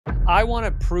I want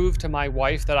to prove to my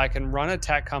wife that I can run a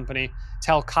tech company,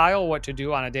 tell Kyle what to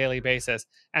do on a daily basis,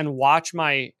 and watch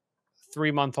my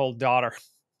 3-month-old daughter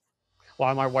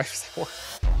while my wife's at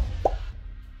work.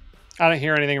 I don't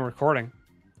hear anything recording.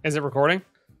 Is it recording?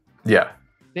 Yeah.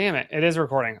 Damn it. It is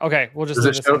recording. Okay. We'll just Does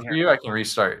leave it this show in for here. you? I can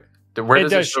restart. Where It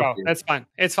does does it show show. for you? That's fine.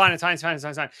 It's fine. It's fine.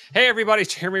 It's fine. Hey, everybody.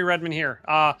 Jeremy Redmond here,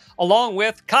 along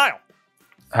with Kyle.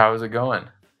 How is it going?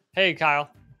 Hey, Kyle.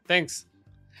 Thanks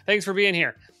for being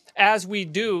here. As we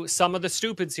do some of the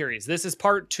stupid series. This is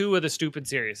part 2 of the stupid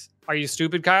series. Are you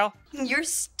stupid, Kyle? You're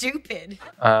stupid.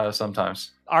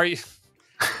 Sometimes. Are you?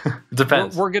 It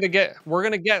depends. We're gonna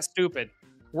get stupid.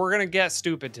 We're gonna get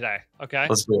stupid today. Okay.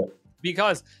 Let's do it.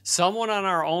 Because someone on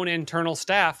our own internal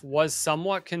staff was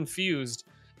somewhat confused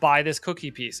by this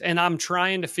cookie piece, and I'm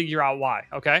trying to figure out why.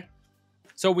 Okay.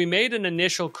 So we made an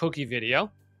initial cookie video.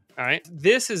 All right.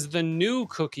 This is the new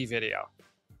cookie video.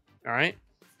 All right.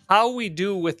 How we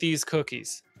do with these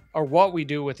cookies, or what we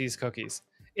do with these cookies,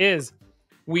 is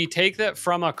we take that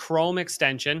from a Chrome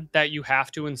extension that you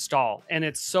have to install. And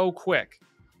it's so quick.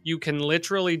 You can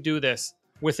literally do this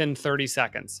within 30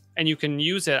 seconds. And you can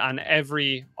use it on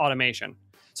every automation.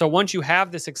 So once you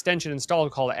have this extension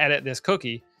installed called Edit This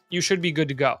Cookie, you should be good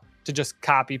to go to just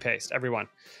copy paste everyone.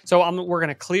 So we're going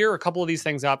to clear a couple of these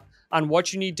things up on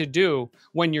what you need to do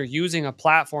when you're using a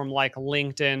platform like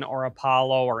LinkedIn or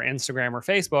Apollo or Instagram or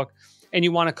Facebook, and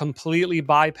you want to completely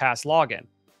bypass login.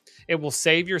 It will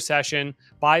save your session,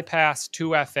 bypass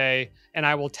 2FA, and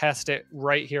I will test it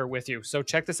right here with you. So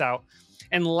check this out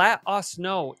and let us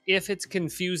know if it's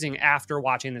confusing after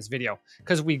watching this video,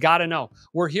 because we got to know.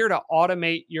 We're here to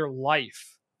automate your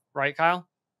life, right, Kyle?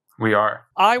 We are.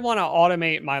 I want to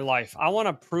automate my life. I want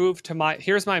to prove to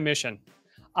here's my mission.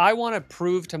 I want to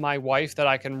prove to my wife that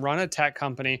I can run a tech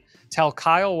company, tell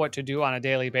Kyle what to do on a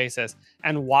daily basis,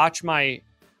 and watch my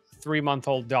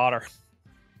 3-month-old daughter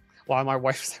while my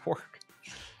wife's at work.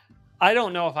 I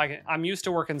don't know if I can. I'm used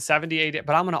to working 78,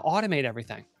 but I'm going to automate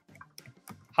everything.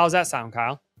 How's that sound,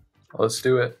 Kyle? Let's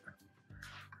do it.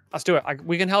 Let's do it.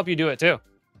 We can help you do it too.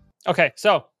 Okay,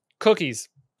 so cookies.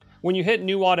 When you hit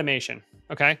new automation,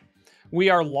 okay, we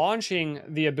are launching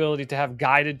the ability to have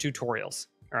guided tutorials,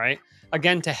 all right?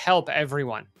 Again, to help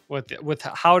everyone with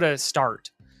how to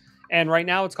start. And right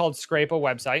now it's called Scrape a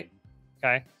Website,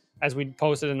 okay, as we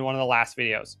posted in one of the last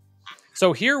videos.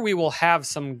 So here we will have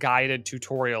some guided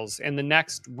tutorials in the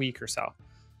next week or so.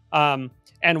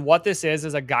 And what this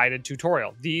is a guided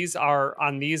tutorial. These are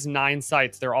on these 9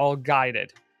 sites. They're all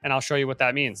guided. And I'll show you what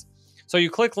that means. So you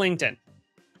click LinkedIn.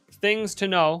 Things to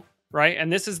know, right? And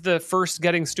this is the first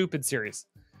Getting Stupid series.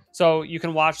 So you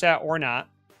can watch that or not,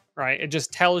 right? It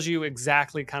just tells you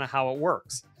exactly kind of how it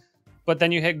works. But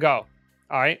then you hit go,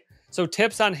 all right? So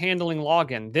tips on handling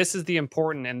login. This is the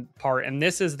important part, and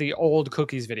this is the old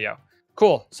cookies video.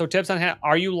 Cool. So tips on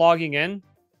are you logging in?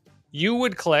 You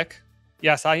would click,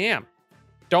 yes, I am.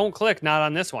 Don't click not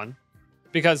on this one,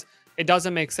 because it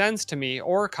doesn't make sense to me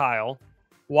or Kyle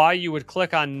why you would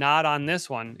click on not on this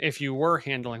one if you were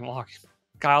handling login.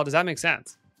 Kyle, does that make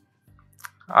sense?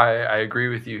 I agree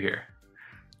with you here.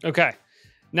 Okay.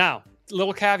 Now,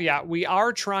 little caveat, we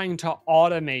are trying to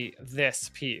automate this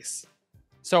piece.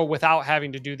 So without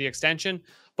having to do the extension,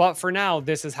 but for now,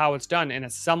 this is how it's done, and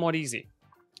it's somewhat easy.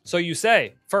 So you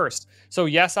say first, so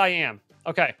yes, I am.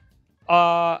 Okay.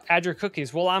 Add your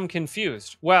cookies. Well, I'm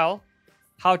confused. Well,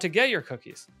 how to get your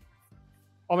cookies?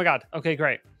 Oh my God. Okay,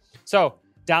 great. So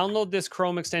download this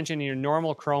Chrome extension in your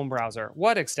normal Chrome browser.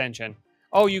 What extension?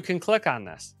 Oh, you can click on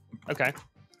this. Okay.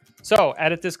 So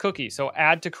edit this cookie. So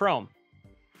add to Chrome.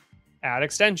 Add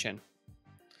extension.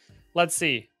 Let's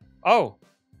see. Oh,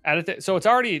 edit it. So it's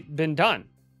already been done.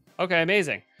 Okay,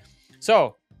 amazing.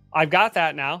 So I've got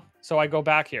that now. So I go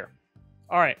back here.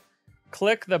 All right.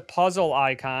 Click the puzzle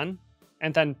icon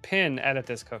and then pin edit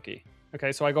this cookie.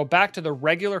 Okay, so I go back to the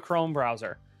regular Chrome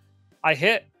browser. I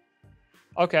hit,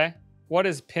 okay, what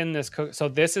is pin this cookie? So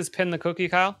this is pin the cookie,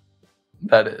 Kyle?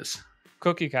 That is.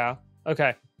 Cookie, Kyle.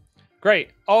 Okay,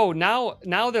 great. Oh,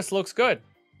 now this looks good.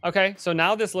 Okay, so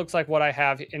now this looks like what I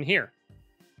have in here.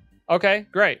 Okay,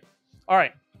 great. All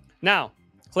right, now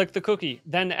click the cookie,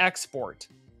 then export.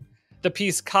 The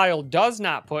piece Kyle does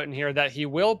not put in here that he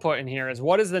will put in here is,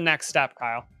 what is the next step,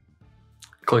 Kyle?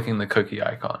 Clicking the cookie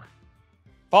icon.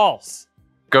 False.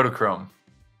 Go to Chrome.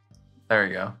 There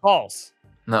you go. False.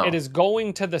 No. It is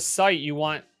going to the site you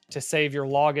want to save your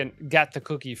login, get the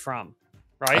cookie from,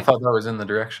 right? I thought that was in the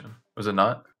direction. Was it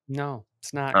not? No,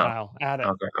 it's not, Oh. Kyle. Add it.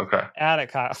 Okay. Add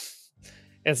it, Kyle.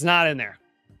 It's not in there.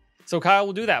 So Kyle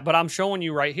will do that, but I'm showing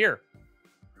you right here.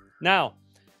 Now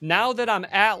that I'm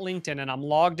at LinkedIn and I'm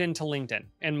logged into LinkedIn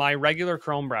in my regular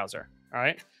Chrome browser, all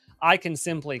right, I can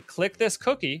simply click this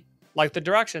cookie, like the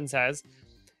direction says,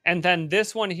 and then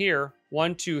this one here,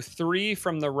 1, 2, 3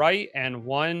 from the right, and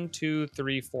 1, 2,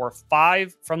 3, 4,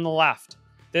 5 from the left.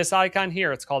 This icon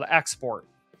here, it's called export.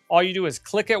 All you do is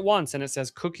click it once and it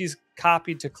says cookies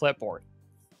copied to clipboard.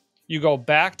 You go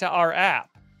back to our app,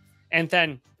 and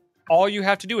then all you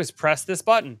have to do is press this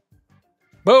button.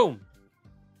 Boom.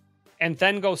 And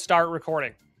then go start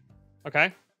recording.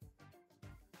 Okay?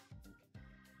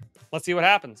 Let's see what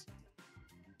happens.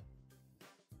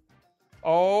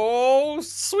 Oh,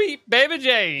 sweet baby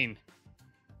Jane.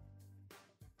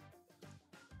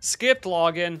 Skipped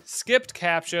login, skipped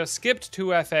CAPTCHA, skipped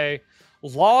 2FA,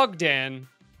 logged in,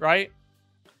 right?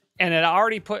 And it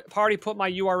already put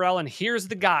my URL, and here's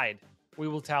the guide we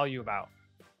will tell you about.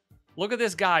 Look at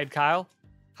this guide, Kyle.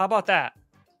 How about that?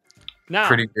 Now,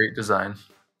 pretty great design.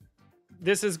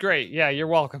 This is great. Yeah, you're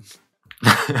welcome.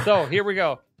 So here we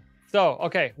go. So,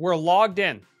 okay, we're logged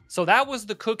in. So that was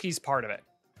the cookies part of it.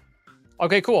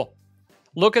 Okay, cool.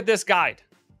 Look at this guide,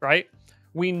 right?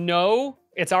 We know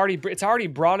it's already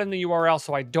brought in the URL,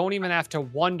 so I don't even have to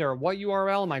wonder what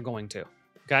URL am I going to,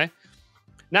 okay?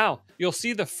 Now, you'll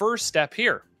see the first step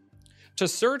here. To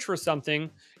search for something,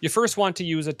 you first want to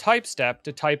use a type step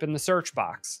to type in the search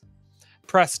box.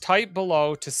 Press type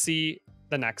below to see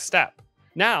the next step.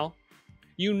 Now,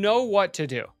 you know what to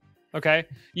do, okay?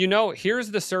 You know,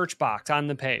 here's the search box on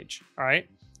the page, all right?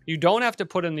 You don't have to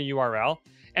put in the URL.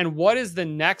 And what is the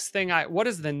next thing,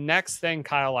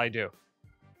 Kyle, I do?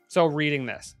 So reading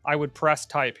this, I would press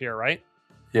type here, right?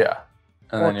 Yeah.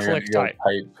 And or then you're click going to type.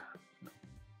 type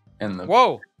in the...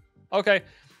 Whoa. Okay.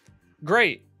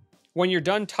 Great. When you're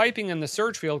done typing in the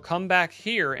search field, come back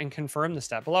here and confirm the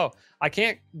step below. I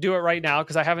can't do it right now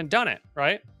because I haven't done it,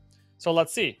 right? So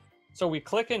let's see. So we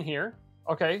click in here.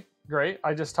 Okay, great.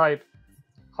 I just type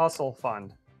hustle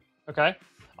fund. Okay,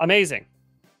 amazing.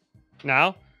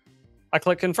 Now I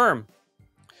click confirm.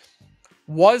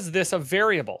 Was this a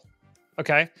variable?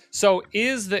 Okay, so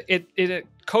it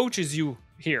coaches you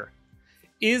here.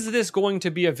 Is this going to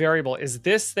be a variable? Is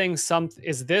this thing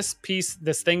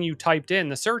this thing you typed in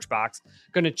the search box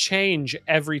going to change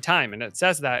every time? And it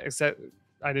says that, except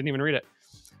I didn't even read it.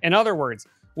 In other words,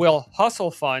 will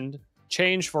hustle fund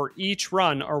change for each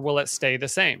run, or will it stay the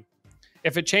same?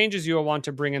 If it changes, you will want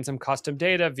to bring in some custom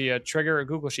data via Trigger or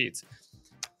Google Sheets.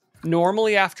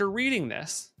 Normally after reading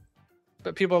this,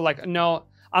 but people are like, no,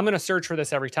 I'm going to search for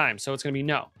this every time. So it's going to be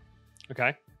no.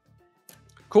 Okay,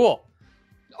 cool.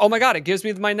 Oh my God, it gives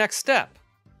me my next step.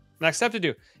 Next step to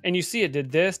do. And you see it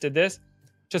did this.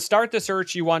 To start the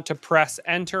search, you want to press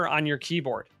enter on your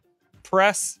keyboard.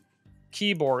 Press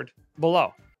keyboard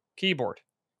below. Keyboard.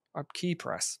 Or key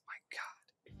press. My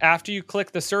God. After you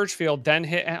click the search field, then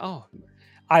hit, oh,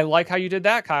 I like how you did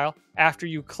that, Kyle. After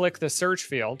you click the search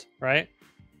field, right?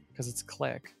 Because it's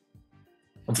click.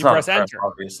 It's you not press a press, enter.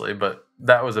 Obviously, but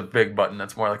that was a big button.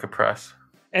 That's more like a press.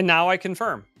 And now I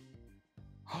confirm.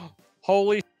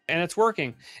 Holy, and it's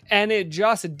working. And it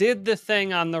just did the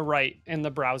thing on the right in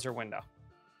the browser window.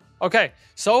 Okay,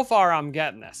 so far I'm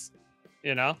getting this,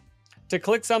 you know? To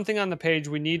click something on the page,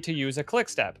 we need to use a click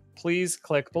step. Please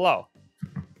click below.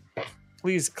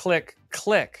 Please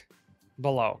click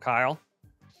below, Kyle.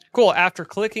 Cool, after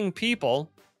clicking people,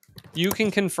 you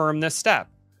can confirm this step.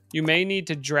 You may need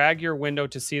to drag your window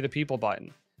to see the people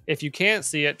button. If you can't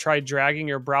see it, try dragging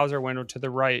your browser window to the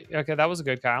right. Okay, that was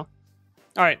good, Kyle.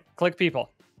 All right, click people.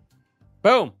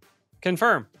 Boom,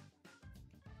 confirm.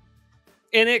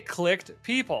 And it clicked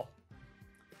people.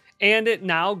 And it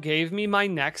now gave me my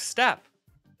next step.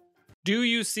 Do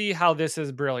you see how this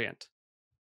is brilliant?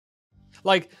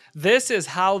 Like, this is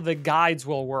how the guides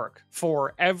will work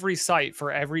for every site,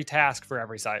 for every task, for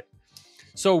every site.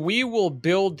 So we will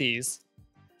build these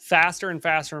faster and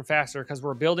faster and faster because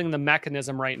we're building the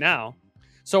mechanism right now.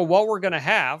 So what we're going to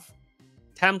have,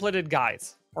 templated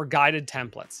guides or guided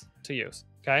templates to use,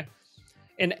 okay?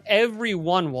 And every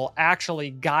one will actually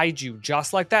guide you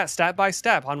just like that, step by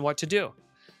step on what to do.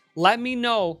 Let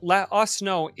us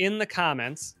know in the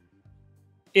comments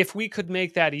if we could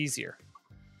make that easier.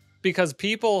 Because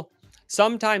people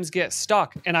sometimes get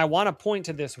stuck, and I want to point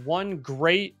to this one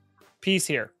great piece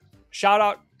here. Shout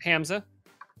out Hamza.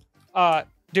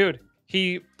 Dude,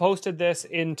 he posted this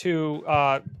into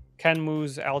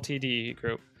Kenmu's LTD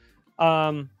group.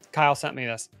 Kyle sent me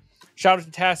this. Shout out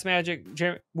to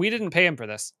TaskMagic. We didn't pay him for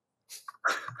this.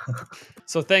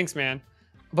 So thanks, man.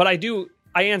 But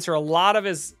I answer a lot of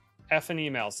his effing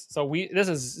emails. So this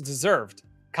is deserved.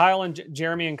 Kyle and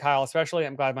Jeremy and Kyle, especially,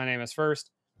 I'm glad my name is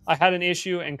first. I had an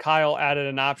issue and Kyle added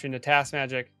an option to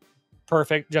TaskMagic.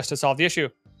 Perfect, just to solve the issue.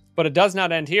 But it does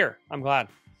not end here. I'm glad.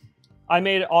 I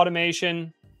made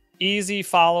automation Easy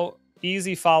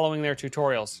following their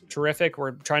tutorials. Terrific.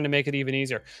 We're trying to make it even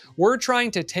easier. We're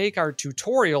trying to take our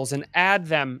tutorials and add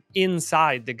them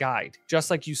inside the guide,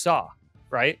 just like you saw,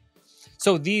 right?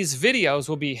 So these videos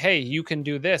will be, hey, you can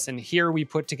do this, and here we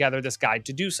put together this guide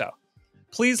to do so.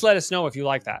 Please let us know if you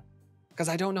like that, because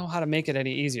I don't know how to make it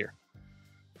any easier.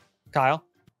 Kyle?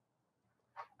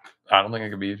 I don't think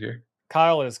it could be easier.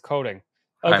 Kyle is coding.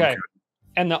 Okay.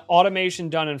 And the automation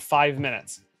done in 5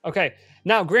 minutes. Okay.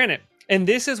 Now, granted, and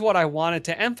this is what I wanted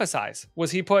to emphasize,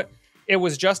 was he put, it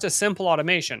was just a simple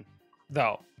automation,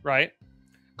 though, right?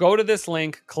 Go to this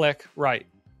link, click, right.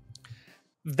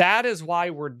 That is why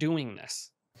we're doing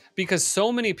this. Because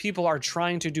so many people are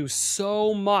trying to do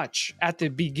so much at the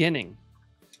beginning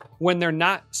when they're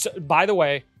not. So, by the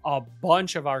way, a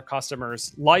bunch of our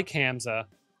customers, like Hamza,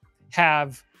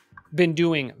 have been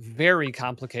doing very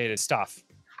complicated stuff.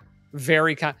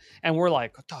 And we're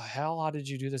like, what the hell? How did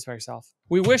you do this by yourself?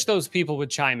 We wish those people would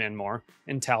chime in more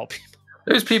and tell people.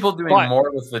 There's people doing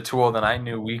more with the tool than I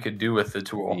knew we could do with the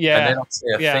tool. Yeah. And they don't say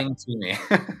a thing to me.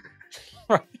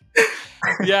 Right.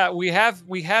 Yeah, we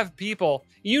have people,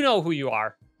 you know who you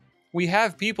are. We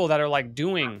have people that are like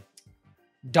doing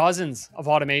dozens of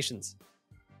automations,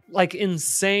 like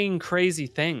insane, crazy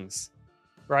things,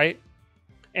 right?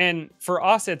 And for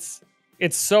us, it's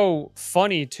so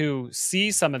funny to see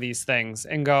some of these things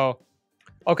and go,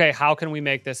 okay, how can we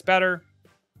make this better?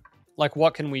 Like,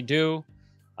 what can we do?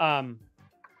 And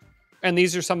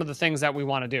these are some of the things that we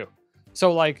want to do.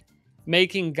 So like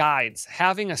making guides,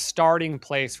 having a starting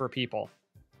place for people,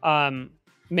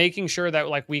 making sure that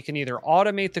like we can either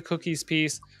automate the cookies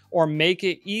piece or make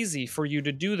it easy for you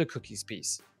to do the cookies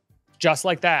piece. Just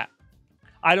like that.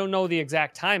 I don't know the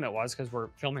exact time it was because we're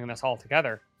filming this all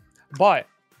together, but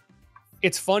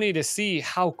it's funny to see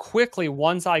how quickly,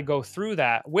 once I go through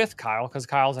that with Kyle, because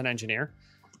Kyle's an engineer,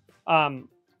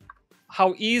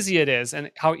 how easy it is and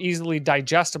how easily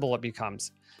digestible it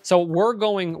becomes. So we're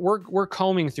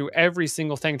combing through every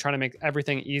single thing, trying to make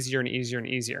everything easier and easier and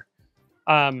easier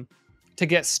to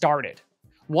get started.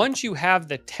 Once you have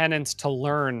the tenets to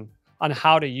learn on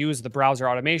how to use the browser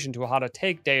automation tool, how to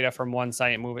take data from one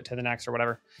site and move it to the next or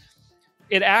whatever,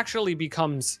 it actually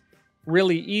becomes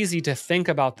really easy to think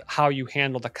about how you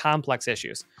handle the complex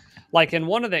issues. Like in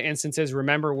one of the instances,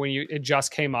 remember when it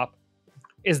just came up,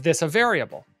 is this a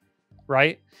variable,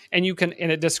 right? And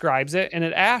it describes it and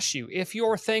it asks you, if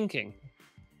you're thinking,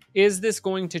 is this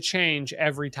going to change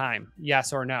every time?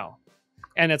 Yes or no?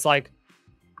 And it's like,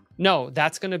 no,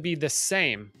 that's going to be the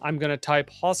same. I'm going to type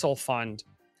hustle fund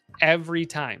every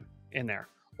time in there.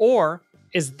 Or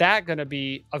is that going to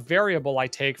be a variable I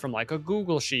take from like a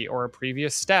Google Sheet or a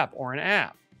previous step or an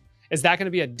app? Is that going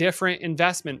to be a different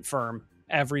investment firm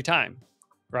every time?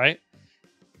 Right?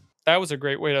 That was a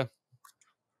great way to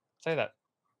say that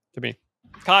to me.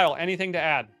 Kyle, anything to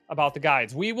add about the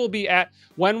guides?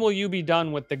 When will you be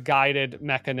done with the guided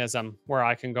mechanism where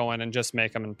I can go in and just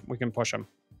make them and we can push them?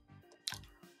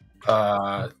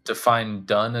 Define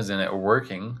done as in it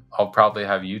working. I'll probably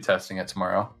have you testing it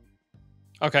tomorrow.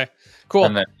 Okay, cool.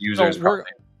 And then users probably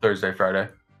Thursday, Friday.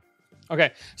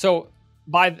 Okay, so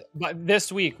by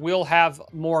this week, we'll have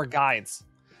more guides.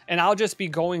 And I'll just be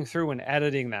going through and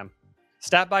editing them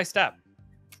step by step.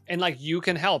 And like you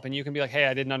can help and you can be like, hey,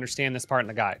 I didn't understand this part in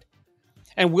the guide.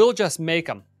 And we'll just make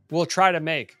them. We'll try to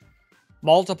make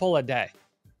multiple a day.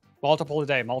 Multiple.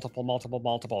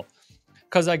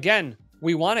 Because again,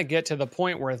 we want to get to the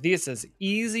point where this is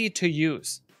easy to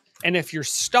use. And if you're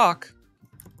stuck,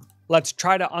 let's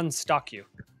try to unstuck you.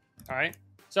 All right.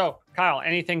 So Kyle,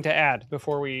 anything to add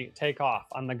before we take off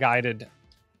on the guided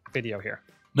video here?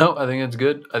 No, I think it's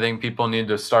good. I think people need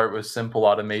to start with simple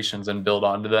automations and build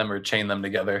onto them or chain them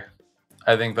together.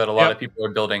 I think that a lot of people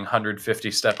are building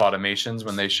 150 step automations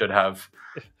when they should have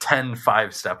 10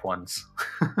 5-step ones.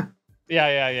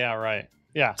 Yeah, right.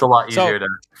 Yeah. It's a lot easier to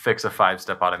fix a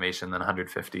 5-step automation than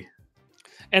 150.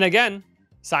 And again,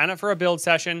 sign up for a build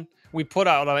session. We put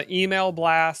out an email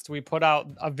blast. We put out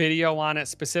a video on it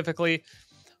specifically.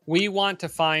 We want to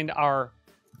find our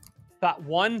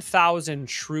 1,000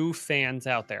 true fans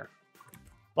out there.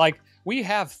 Like we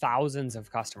have thousands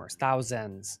of customers,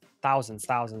 thousands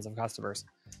of customers,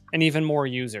 and even more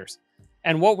users.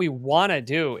 And what we want to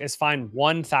do is find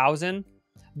 1,000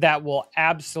 that will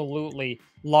absolutely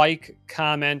like,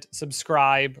 comment,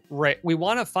 subscribe, rate. We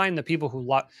want to find the people who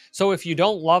love. So if you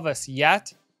don't love us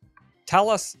yet,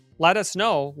 tell us, let us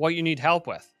know what you need help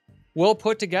with. We'll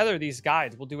put together these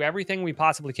guides. We'll do everything we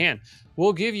possibly can.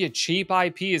 We'll give you cheap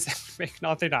IPs that make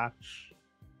nothing on.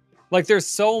 Like there's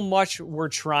so much we're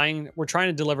trying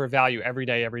to deliver value every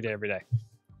day.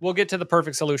 We'll get to the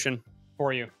perfect solution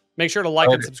for you. Make sure to like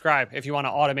and subscribe if you want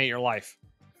to automate your life.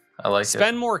 I like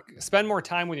spend more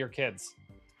time with your kids,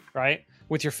 right?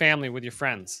 With your family, with your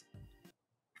friends.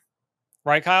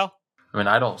 Right, Kyle? I mean,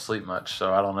 I don't sleep much,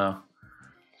 so I don't know.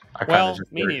 Well,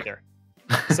 me neither.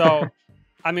 So,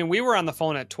 I mean, we were on the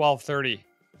phone at 12:30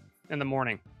 in the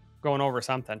morning going over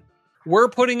something. We're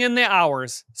putting in the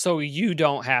hours so you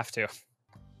don't have to.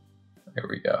 There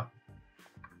we go.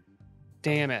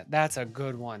 Damn it. That's a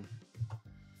good one.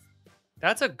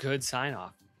 That's a good sign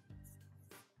off.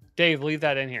 Dave, leave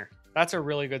that in here. That's a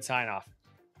really good sign off.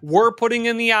 We're putting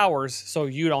in the hours so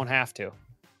you don't have to.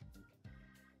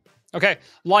 Okay,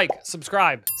 like,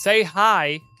 subscribe, say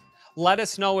hi. Let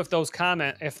us know if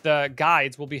the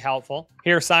guides will be helpful.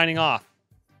 Here, signing off.